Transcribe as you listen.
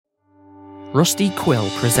Rusty Quill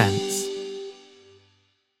presents.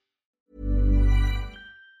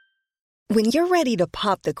 When you're ready to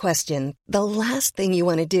pop the question, the last thing you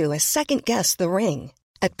want to do is second-guess the ring.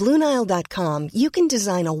 At BlueNile.com, you can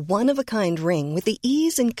design a one-of-a-kind ring with the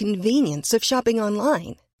ease and convenience of shopping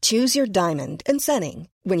online. Choose your diamond and setting.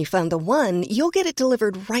 When you find the one, you'll get it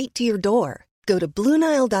delivered right to your door. Go to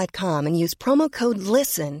BlueNile.com and use promo code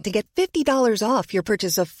LISTEN to get $50 off your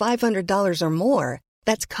purchase of $500 or more.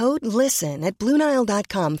 That's code LISTEN at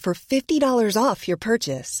BlueNile.com for $50 off your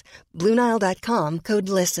purchase. BlueNile.com, code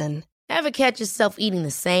LISTEN. Ever catch yourself eating the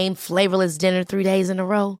same flavorless dinner 3 days in a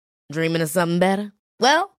row? Dreaming of something better?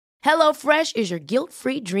 Well, HelloFresh is your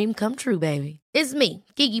guilt-free dream come true, baby. It's me,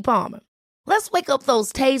 Keke Palmer. Let's wake up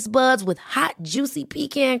those taste buds with hot, juicy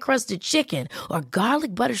pecan-crusted chicken or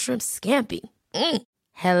garlic butter shrimp scampi.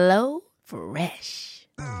 Hello Fresh.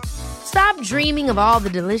 Stop dreaming of all the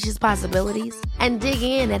delicious possibilities and dig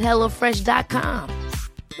in at HelloFresh.com.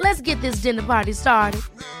 Let's get this dinner party started.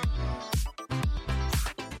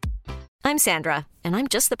 I'm Sandra, and I'm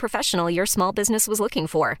just the professional your small business was looking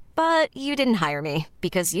for. But you didn't hire me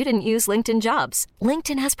because you didn't use LinkedIn Jobs.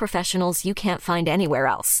 LinkedIn has professionals you can't find anywhere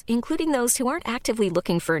else, including those who aren't actively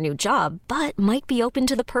looking for a new job, but might be open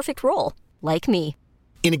to the perfect role, like me.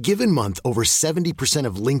 In a given month, over 70%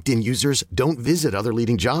 of LinkedIn users don't visit other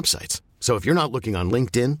leading job sites. So if you're not looking on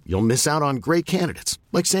LinkedIn, you'll miss out on great candidates,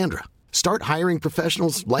 like Sandra. Start hiring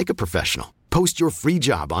professionals like a professional. Post your free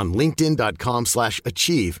job on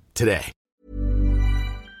linkedin.com/achieve today.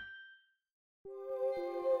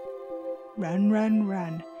 Run, run,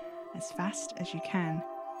 run, as fast as you can.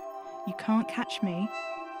 You can't catch me.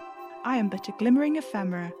 I am but a glimmering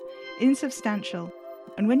ephemera, insubstantial,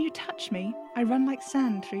 and when you touch me, I run like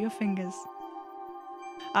sand through your fingers.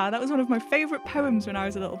 That was one of my favourite poems when I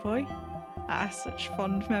was a little boy. Such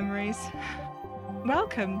fond memories.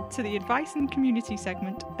 Welcome to the Advice and Community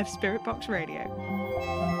segment of Spirit Box Radio.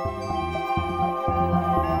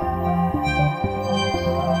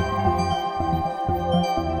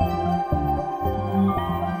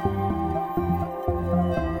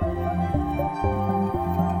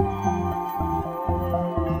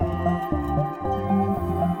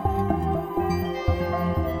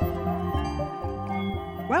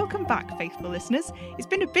 Welcome back, faithful listeners. It's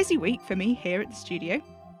been a busy week for me here at the studio.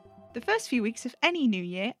 The first few weeks of any new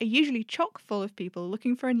year are usually chock full of people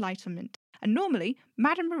looking for enlightenment, and normally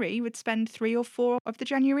Madame Marie would spend 3 or 4 of the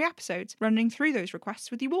January episodes running through those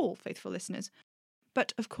requests with you all, faithful listeners.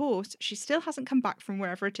 But of course, she still hasn't come back from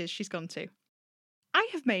wherever it is she's gone to. I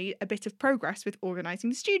have made a bit of progress with organising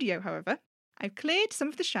the studio, however. I've cleared some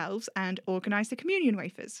of the shelves and organised the communion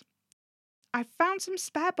wafers. I've found some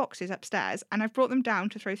spare boxes upstairs and I've brought them down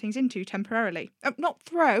to throw things into temporarily. Not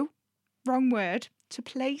throw, wrong word, to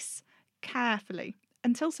place carefully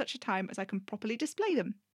until such a time as I can properly display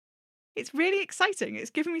them. It's really exciting. It's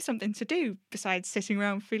given me something to do besides sitting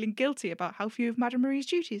around feeling guilty about how few of Madame Marie's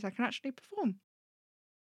duties I can actually perform.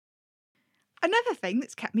 Another thing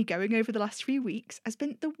that's kept me going over the last few weeks has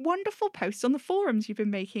been the wonderful posts on the forums you've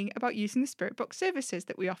been making about using the Spirit Box services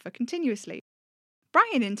that we offer continuously.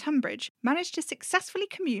 Brian in Tunbridge managed to successfully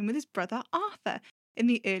commune with his brother Arthur in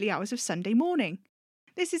the early hours of Sunday morning.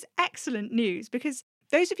 This is excellent news because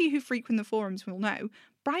those of you who frequent the forums will know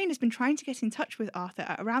Brian has been trying to get in touch with Arthur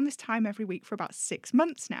at around this time every week for about 6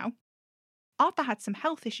 months now. Arthur had some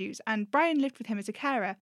health issues and Brian lived with him as a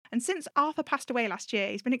carer, and since Arthur passed away last year,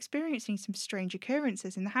 he's been experiencing some strange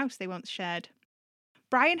occurrences in the house they once shared.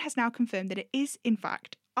 Brian has now confirmed that it is, in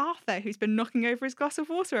fact, Arthur who's been knocking over his glass of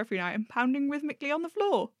water every night and pounding rhythmically on the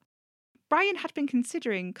floor. Brian had been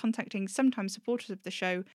considering contacting sometime supporters of the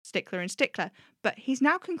show, Stickler and Stickler, but he's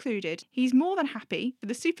now concluded he's more than happy for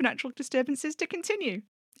the supernatural disturbances to continue.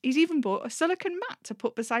 He's even bought a silicone mat to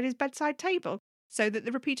put beside his bedside table so that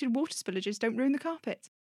the repeated water spillages don't ruin the carpet.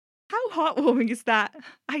 How heartwarming is that?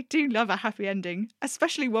 I do love a happy ending,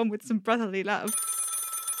 especially one with some brotherly love.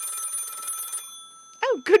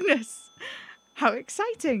 Oh goodness! How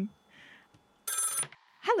exciting!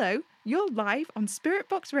 Hello, you're live on Spirit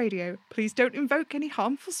Box Radio. Please don't invoke any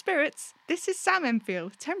harmful spirits. This is Sam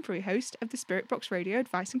Enfield, temporary host of the Spirit Box Radio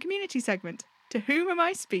Advice and Community segment. To whom am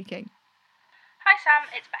I speaking? Hi Sam,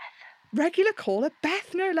 it's Beth. Regular caller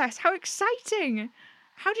Beth, no less. How exciting!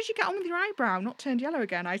 How did you get on with your eyebrow? Not turned yellow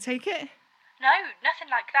again, I take it? No, nothing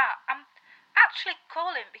like that. I'm actually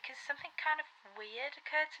calling because something kind of weird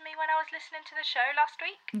occurred to me when I was listening to the show last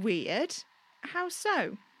week. Weird? How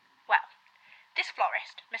so? Well, this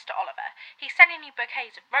florist, Mr. Oliver, he's sending you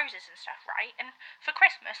bouquets of roses and stuff, right? And for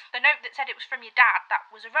Christmas, the note that said it was from your dad, that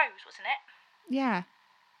was a rose, wasn't it? Yeah.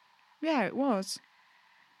 Yeah, it was.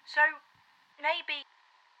 So, maybe...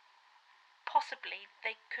 possibly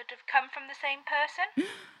they could have come from the same person.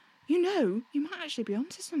 You know, you might actually be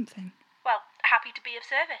onto something. Well, happy to be of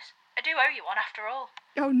service. I do owe you one after all.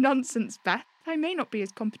 Oh, nonsense, Beth. I may not be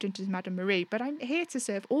as competent as Madame Marie, but I'm here to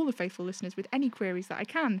serve all the faithful listeners with any queries that I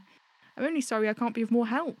can. I'm only sorry I can't be of more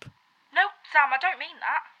help. No, Sam, I don't mean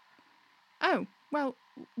that. Oh, well,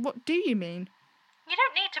 what do you mean? You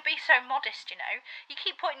don't need to be so modest, you know. You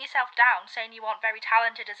keep putting yourself down, saying you aren't very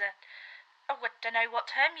talented as a... Oh, I don't know what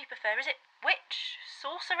term you prefer. Is it witch?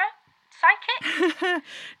 Sorcerer? Psychic?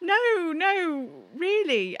 No,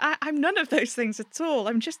 really. I'm none of those things at all.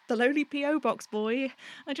 I'm just the lowly P.O. box boy.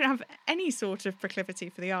 I don't have any sort of proclivity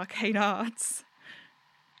for the arcane arts.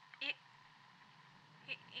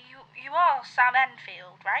 You are Sam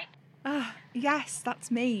Enfield, right? Yes,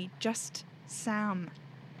 that's me. Just Sam.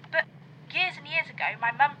 But years and years ago,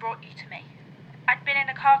 my mum brought you to me. I'd been in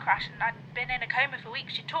a car crash and I'd been in a coma for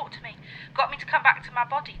weeks. She talked to me, got me to come back to my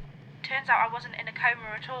body. Turns out I wasn't in a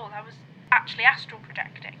coma at all. I was actually astral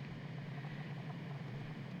projecting.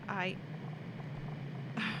 I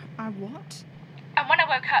what? And when I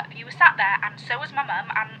woke up, you were sat there, and so was my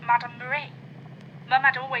mum and Madame Marie. Mum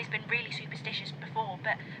had always been really superstitious before,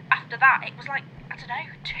 but after that, it was like, I don't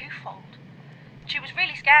know, twofold. She was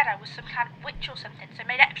really scared I was some kind of witch or something, so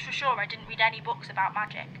made extra sure I didn't read any books about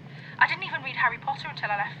magic. I didn't even read Harry Potter until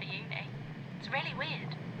I left for uni. It's really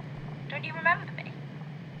weird. Don't you remember me?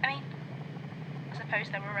 I mean, I suppose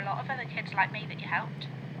there were a lot of other kids like me that you helped.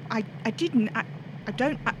 I didn't.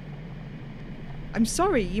 I'm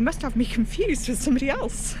sorry, you must have me confused with somebody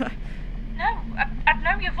else. No, I'd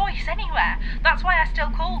know your voice anywhere. That's why I still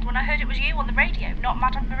called when I heard it was you on the radio, not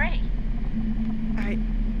Madame Marie.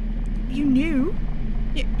 You knew?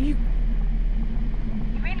 You You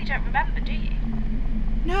really don't remember, do you?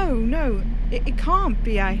 No, it can't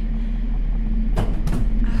be.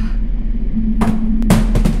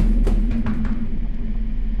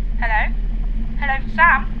 Hello? Hello,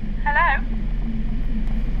 Sam? Hello?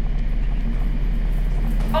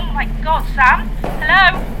 Oh my god, Sam?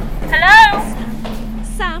 Hello? Hello?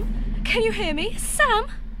 Sam? Can you hear me? Sam?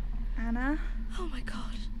 Anna? Oh my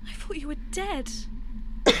god, I thought you were dead.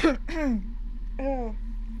 Oh,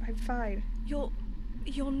 I'm fine. Your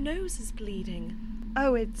nose is bleeding.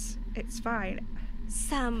 Oh, it's fine.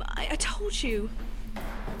 Sam, I told you.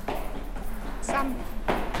 Sam,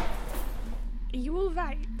 are you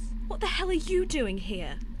alright? What the hell are you doing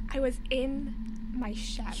here? I was in my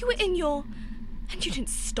shed. You were in your... And you didn't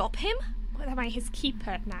stop him? Well, am I his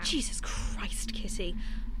keeper now? Jesus Christ, Kitty.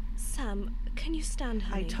 Sam, can you stand,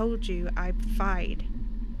 honey? I told you I'm fine.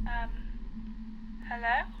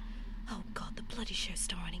 Hello? Oh, God, the bloody show's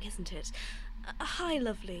still running, isn't it? Hi,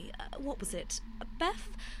 lovely. What was it? Beth?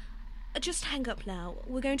 Just hang up now.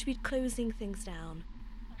 We're going to be closing things down.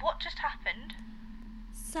 What just happened?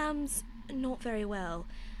 Sam's not very well.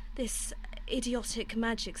 This idiotic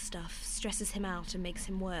magic stuff stresses him out and makes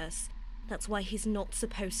him worse. That's why he's not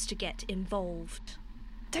supposed to get involved.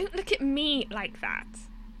 Don't look at me like that.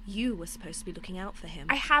 You were supposed to be looking out for him.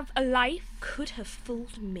 I have a life. Could have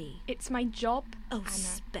fooled me. It's my job, Oh, Anna.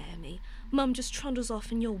 spare me. Mum just trundles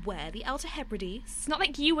off in your where? The Outer Hebrides? It's not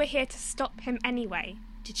like you were here to stop him anyway.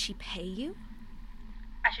 Did she pay you?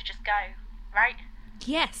 I should just go, right?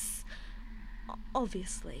 Yes.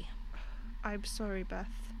 Obviously. I'm sorry, Beth.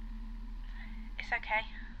 It's okay.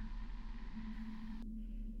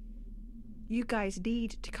 You guys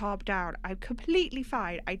need to calm down. I'm completely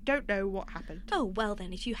fine. I don't know what happened. Oh, well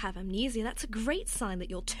then, if you have amnesia, that's a great sign that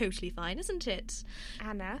you're totally fine, isn't it?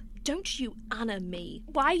 Anna, Don't you Anna me.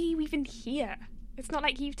 why are you even here? It's not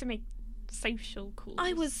like you have to make social calls.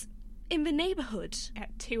 I was in the neighbourhood.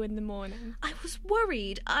 At 2 a.m. I was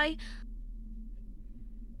worried.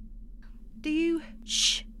 Do you...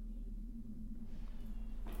 Shh.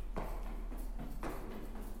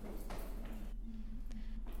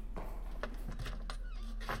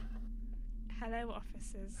 Hello,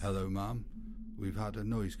 officers. Hello, ma'am. We've had a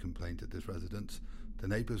noise complaint at this residence. The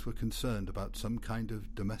neighbours were concerned about some kind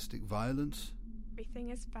of domestic violence. Everything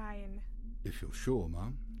is fine. If you're sure,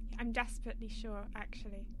 ma'am. I'm desperately sure,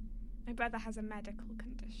 actually. My brother has a medical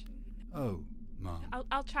condition. Oh, ma'am.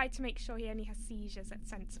 I'll try to make sure he only has seizures at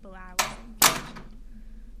sensible hours in future.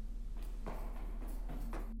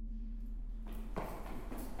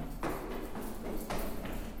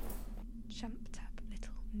 Jumped up,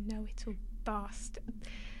 little know-it-all bastard.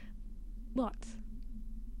 What?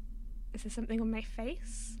 Is there something on my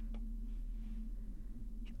face?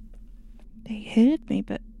 They heard me,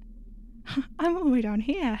 but I'm all the way down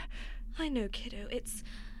here. I know, kiddo.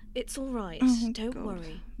 It's all right. Oh, Don't God.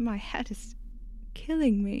 worry. My head is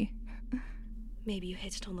killing me. Maybe you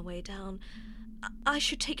hit it on the way down. I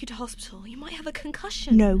should take you to hospital. You might have a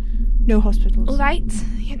concussion. No hospitals. All right,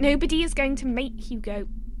 nobody is going to make you go.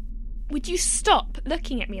 Would you stop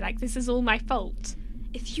looking at me like this is all my fault?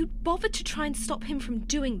 If you'd bothered to try and stop him from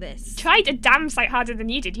doing this... Tried a damn sight harder than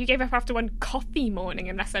you did. You gave up after one coffee morning,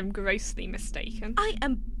 unless I'm grossly mistaken. I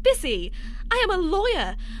am busy. I am a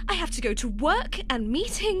lawyer. I have to go to work and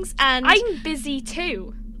meetings and... I'm busy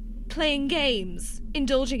too. Playing games.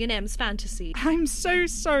 Indulging in M's fantasy. I'm so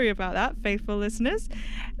sorry about that, faithful listeners.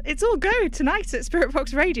 It's all go tonight at Spirit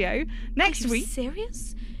Box Radio. Next week... Are you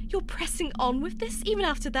serious? You're pressing on with this even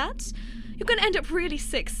after that? You're going to end up really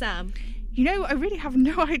sick, Sam. You know, I really have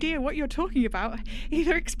no idea what you're talking about.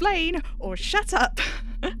 Either explain or shut up.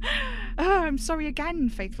 I'm sorry again,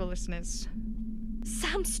 faithful listeners.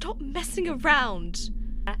 Sam, stop messing around.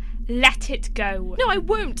 Let it go. No, I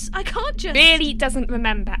won't. I can't just... Really doesn't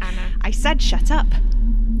remember, Anna. I said shut up.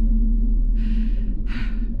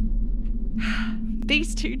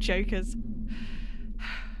 These two jokers.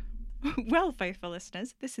 Well, faithful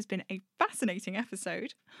listeners, this has been a fascinating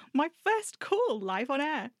episode. My first call live on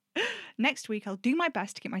air. Next week, I'll do my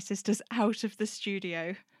best to get my sisters out of the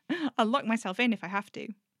studio. I'll lock myself in if I have to.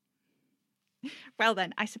 Well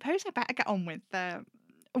then, I suppose I better get on with...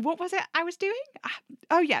 what was it I was doing?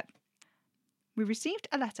 Oh yeah. We received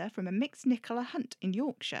a letter from a Mix Nicola Hunt in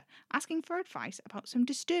Yorkshire asking for advice about some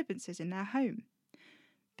disturbances in their home.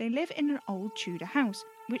 They live in an old Tudor house,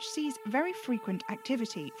 which sees very frequent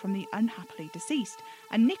activity from the unhappily deceased,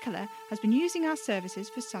 and Nicola has been using our services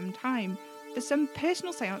for some time, for some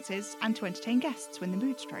personal seances and to entertain guests when the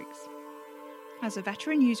mood strikes. As a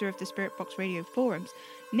veteran user of the Spirit Box Radio forums,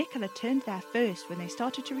 Nicola turned there first when they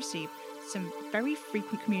started to receive some very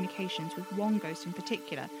frequent communications with one ghost in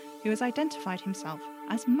particular, who has identified himself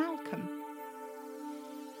as Malcolm.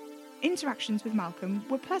 Interactions with Malcolm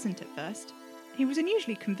were pleasant at first. He was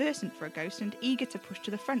unusually conversant for a ghost and eager to push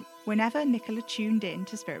to the front whenever Nicola tuned in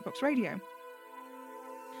to Spirit Box Radio.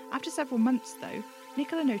 After several months, though,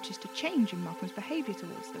 Nicola noticed a change in Malcolm's behaviour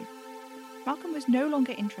towards them. Malcolm was no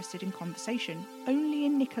longer interested in conversation, only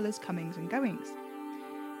in Nicola's comings and goings.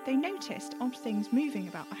 They noticed odd things moving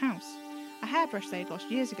about the house. A hairbrush they had lost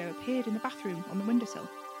years ago appeared in the bathroom on the windowsill.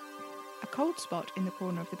 A cold spot in the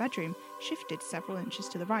corner of the bedroom shifted several inches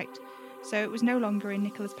to the right, so it was no longer in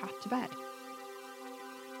Nicola's path to bed.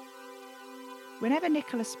 Whenever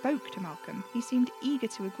Nicola spoke to Malcolm, he seemed eager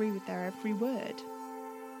to agree with their every word.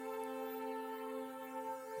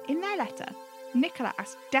 In their letter, Nicola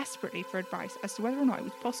asked desperately for advice as to whether or not it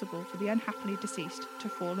was possible for the unhappily deceased to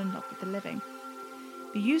fall in love with the living.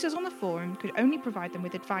 The users on the forum could only provide them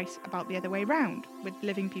with advice about the other way round, with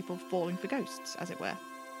living people falling for ghosts, as it were.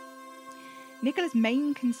 Nicola's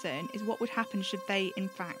main concern is what would happen should they, in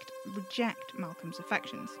fact, reject Malcolm's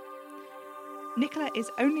affections. Nicola is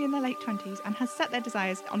only in their late 20s and has set their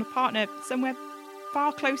desires on a partner somewhere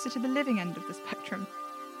far closer to the living end of the spectrum.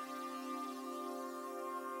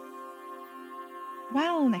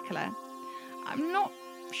 Well, Nicola, I'm not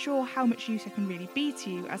sure how much use I can really be to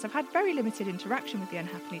you, as I've had very limited interaction with the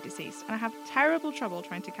unhappily deceased, and I have terrible trouble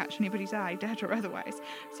trying to catch anybody's eye, dead or otherwise,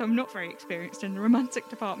 so I'm not very experienced in the romantic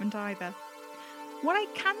department either. What I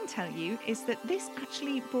can tell you is that this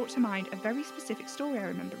actually brought to mind a very specific story I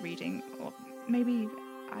remember reading, or maybe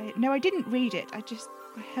I didn't read it, I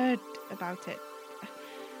heard about it.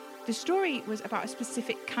 The story was about a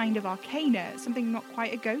specific kind of arcana, something not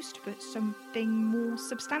quite a ghost, but something more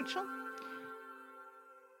substantial.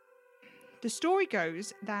 The story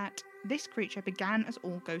goes that this creature began as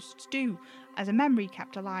all ghosts do, as a memory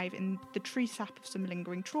kept alive in the tree sap of some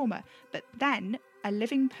lingering trauma, but then a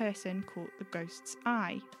living person caught the ghost's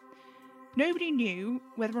eye. Nobody knew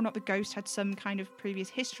whether or not the ghost had some kind of previous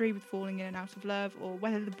history with falling in and out of love, or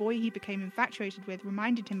whether the boy he became infatuated with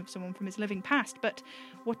reminded him of someone from his living past, but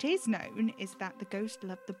what is known is that the ghost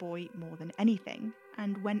loved the boy more than anything,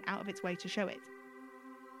 and went out of its way to show it.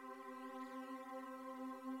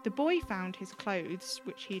 The boy found his clothes,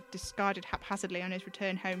 which he'd discarded haphazardly on his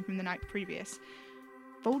return home from the night previous,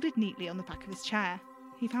 folded neatly on the back of his chair.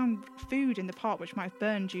 He found food in the pot which might have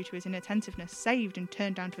burned due to his inattentiveness, saved and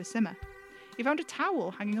turned down to a simmer. He found a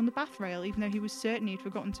towel hanging on the bath rail, even though he was certain he'd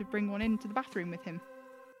forgotten to bring one into the bathroom with him.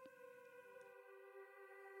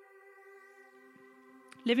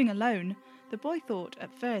 Living alone, the boy thought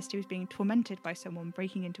at first he was being tormented by someone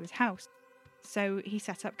breaking into his house, so he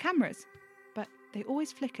set up cameras. But they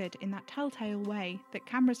always flickered in that telltale way that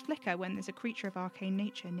cameras flicker when there's a creature of arcane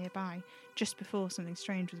nature nearby, just before something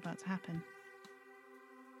strange was about to happen.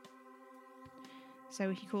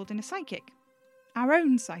 So he called in a psychic. Our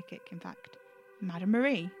own psychic, in fact. Madame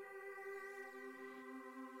Marie.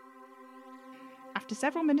 After After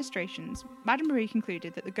several ministrations, Madame Marie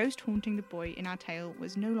concluded that the ghost haunting the boy in our tale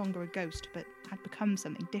was no longer a ghost, but had become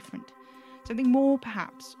something different. Something more,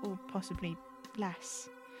 perhaps, or possibly less.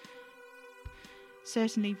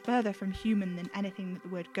 Certainly further from human than anything that the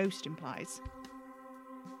word ghost implies.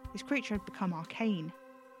 This creature had become arcane.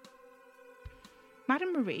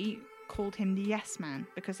 Madame Marie called him the Yes Man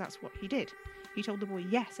because that's what he did. He told the boy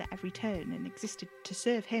yes at every turn and existed to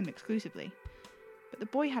serve him exclusively. But the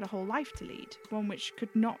boy had a whole life to lead, one which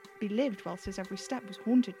could not be lived whilst his every step was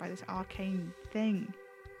haunted by this arcane thing.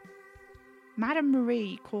 Madame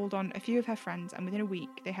Marie called on a few of her friends, and within a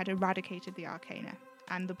week they had eradicated the arcana,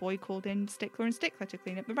 and the boy called in Stickler and Stickler to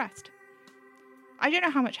clean up the rest. I don't know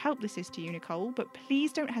how much help this is to you, Nicole, but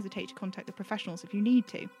please don't hesitate to contact the professionals if you need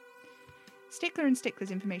to. Stickler and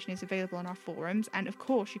Stickler's information is available on our forums, and of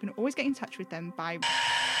course you can always get in touch with them by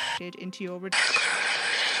into your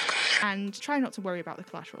and try not to worry about the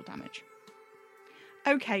collateral damage.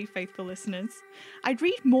 Okay, faithful listeners, I'd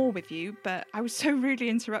read more with you, but I was so rudely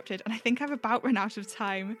interrupted and I think I've about run out of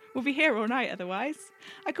time. We'll be here all night otherwise.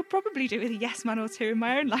 I could probably do with a yes man or two in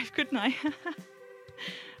my own life, couldn't I?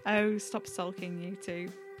 Oh, stop sulking, you two.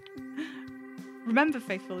 Remember,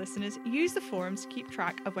 faithful listeners, use the forums to keep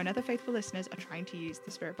track of when other faithful listeners are trying to use the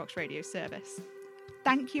Spirit Box Radio service.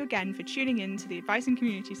 Thank you again for tuning in to the Advice and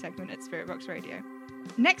Community segment at Spirit Box Radio.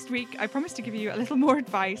 Next week, I promise to give you a little more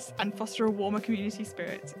advice and foster a warmer community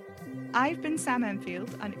spirit. I've been Sam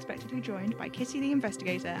Enfield, unexpectedly joined by Kitty the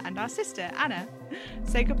Investigator and our sister, Anna.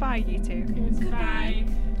 Say goodbye, you two. Goodbye.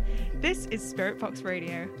 This is Spirit Box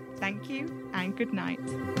Radio. Thank you and good night.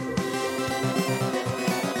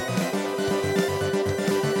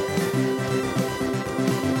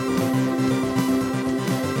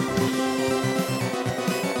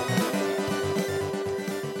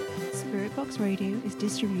 Radio is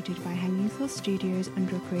distributed by Hanging Sloth Studios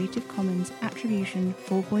under a Creative Commons Attribution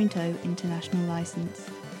 4.0 international license.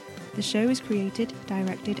 The show is created,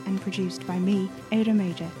 directed and produced by me, Ada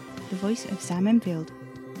Major, the voice of Sam Enfield.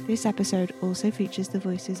 This episode also features the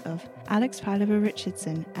voices of Alex Paliver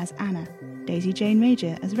Richardson as Anna, Daisy Jane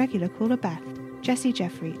Major as regular caller Beth, Jessie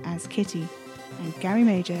Jeffrey as Kitty, and Gary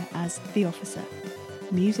Major as The Officer.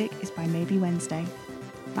 Music is by Maybe Wednesday.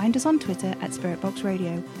 Find us on Twitter at Spiritbox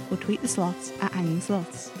Radio or tweet the sloths at Hanging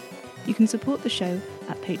Sloths. You can support the show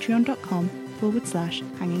at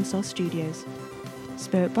patreon.com/Hanging Sloth Studios.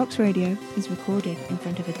 Spiritbox Radio is recorded in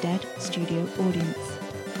front of a dead studio audience.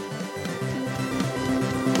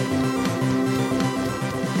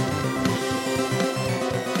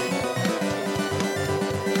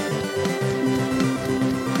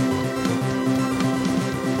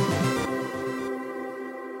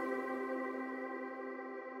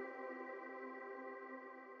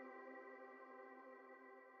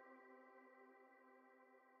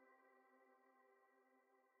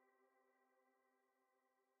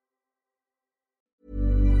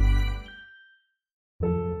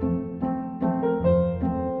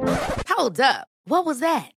 Hold up. What was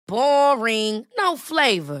that? Boring. No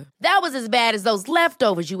flavor. That was as bad as those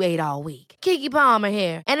leftovers you ate all week. Keke Palmer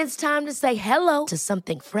here, and it's time to say hello to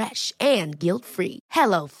something fresh and guilt-free.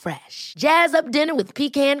 Hello Fresh. Jazz up dinner with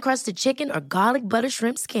pecan-crusted chicken or garlic butter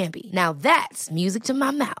shrimp scampi. Now that's music to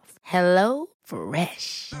my mouth. Hello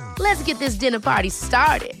Fresh. Let's get this dinner party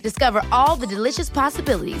started. Discover all the delicious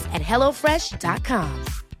possibilities at HelloFresh.com.